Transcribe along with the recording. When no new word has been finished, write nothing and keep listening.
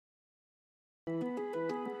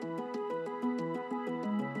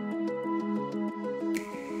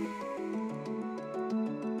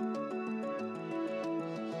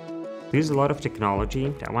We use a lot of technology.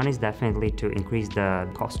 One is definitely to increase the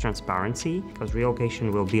cost transparency, because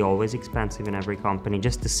relocation will be always expensive in every company,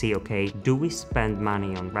 just to see, okay, do we spend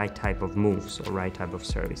money on right type of moves or right type of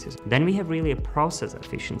services? Then we have really a process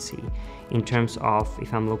efficiency in terms of,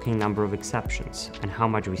 if I'm looking number of exceptions and how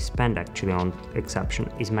much we spend actually on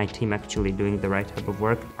exception. Is my team actually doing the right type of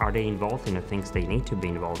work? Are they involved in the things they need to be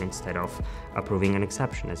involved instead of approving an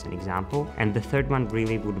exception, as an example? And the third one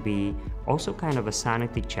really would be also kind of a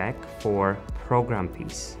sanity check for program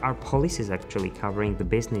piece. Are policies actually covering the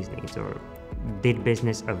business needs, or did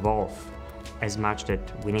business evolve as much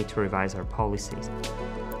that we need to revise our policies?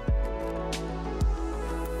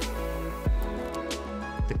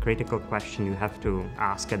 The critical question you have to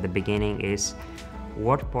ask at the beginning is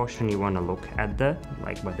what portion you want to look at,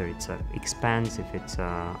 like whether it's an expense, if it's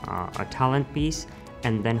a talent piece,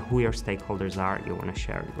 and then who your stakeholders are you want to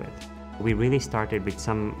share it with. We really started with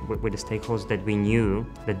the stakeholders that we knew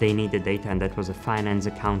that they needed data, and that was a finance,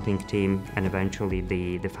 accounting team, and eventually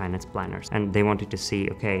the finance planners. And they wanted to see,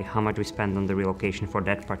 okay, how much we spend on the relocation for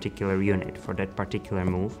that particular unit, for that particular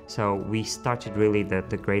move. So we started really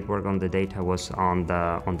the great work on the data was on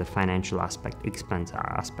the financial aspect, expense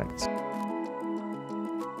aspects.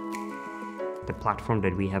 The platform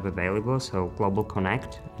that we have available, so Global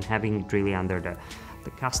Connect, and having it really under the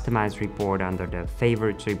customized report, under the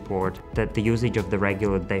favorites report, that the usage of the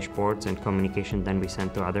regular dashboards and communication then we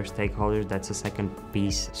send to other stakeholders, that's the second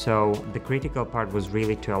piece. So the critical part was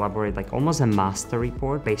really to elaborate like almost a master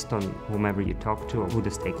report based on whomever you talk to or who the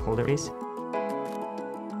stakeholder is.